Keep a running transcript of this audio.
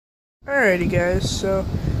Alrighty guys, so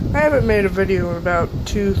I haven't made a video in about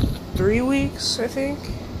 2-3 weeks, I think.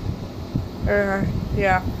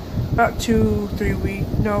 Yeah, about 2-3 weeks.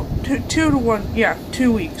 No,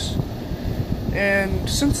 2 weeks. And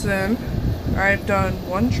since then, I've done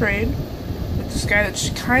one trade with this guy that's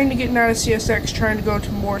kind of getting out of CSX, trying to go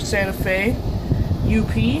to more Santa Fe,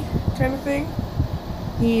 UP kind of thing.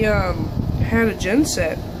 He had a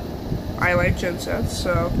genset. I like gensets,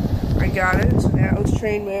 so I got it. It's an Atlas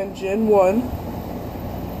Trainman Gen 1.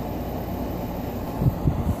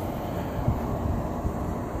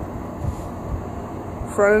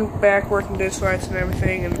 Front and back working disc lights and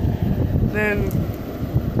everything, and then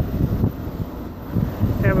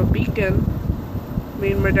have a beacon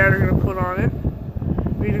me and my dad are going to put on it.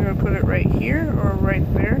 We're either going to put it right here or right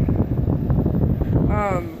there.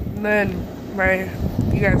 And then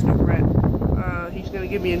you guys know Brett, he's going to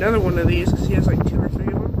give me another one of these because he has like 2 or 3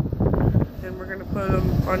 of them. And we're going to put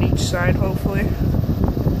them on each side, hopefully.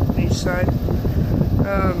 On each side.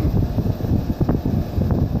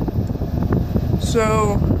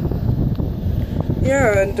 So,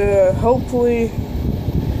 yeah, and hopefully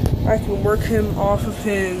I can work him off of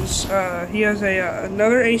his, he has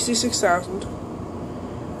another AC6000.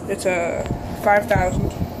 It's a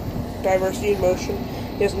 5000 Diversity in Motion.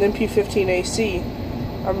 He has an MP15 AC.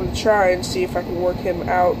 I'm going to try and see if I can work him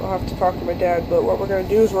out. I'll have to talk to my dad, but what we're going to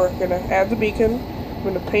do is we're going to add the beacon. I'm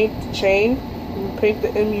going to paint the chain. I'm going to paint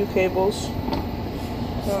the MU cables.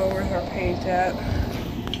 Oh, where's our paint at?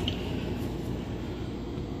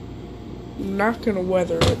 I'm not going to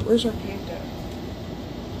weather it. Where's our paint at?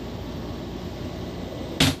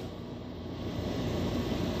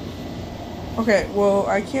 Okay, well,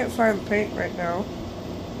 I can't find the paint right now.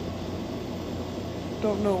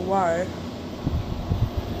 Don't know why.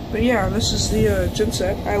 But yeah, this is the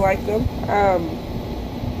genset. I like them.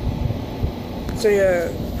 It's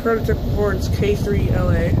a prototype Horns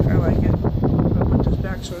K3LA. I like it. I'll put this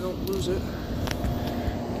back so I don't lose it.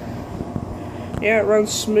 Yeah, it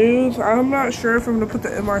runs smooth. I'm not sure if I'm going to put the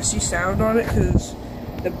MRC sound on it because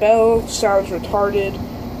the bell sounds retarded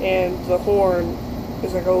and the horn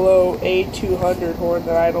is like a low A200 horn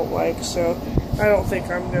that I don't like, so I don't think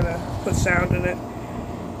I'm going to put sound in it.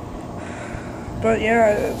 But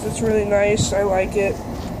yeah, it's really nice. I like it.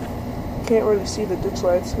 Can't really see the ditch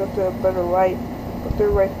lights. You have to have better light, but they're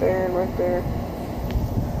right there and right there.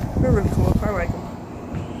 They're really cool. I like them.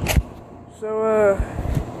 So,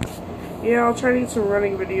 yeah, I'll try to get some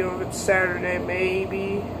running video of it Saturday,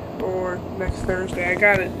 maybe, or next Thursday. I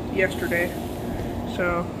got it yesterday,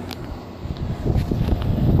 so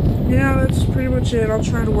yeah, that's pretty much it. I'll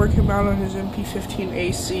try to work him out on his MP15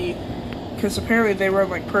 AC, because apparently they run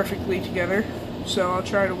like perfectly together, so I'll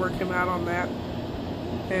try to work him out on that.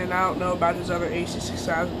 And I don't know about his other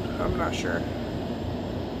AC6000, I'm not sure.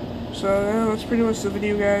 So yeah, that's pretty much the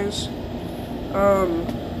video, guys.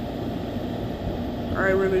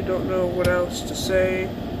 I really don't know what else to say,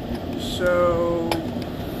 so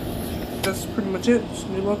that's pretty much it. It's a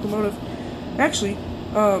new locomotive. Actually,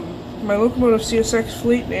 my locomotive CSX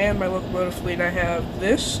fleet and my locomotive fleet, I have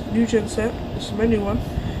this new genset. This is my new one.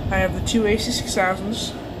 I have the 2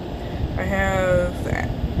 AC6000s. I have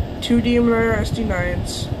 2 DM9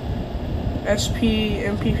 SD9s, SP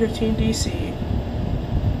MP15 DC,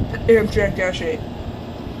 and Amtrak-8.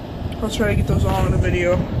 I'll try to get those all in a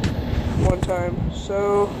video one time.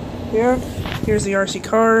 So, yeah, here's the RC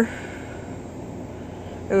car.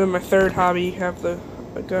 And then my third hobby, have a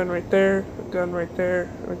gun right there, a gun right there,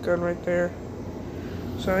 and a gun right there.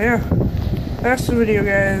 So yeah, that's the video,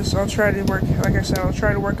 guys. I'll try to work, like I said, I'll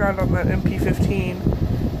try to work out on that MP15.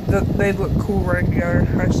 They look cool running together.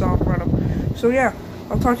 I saw them run them. So yeah,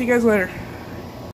 I'll talk to you guys later.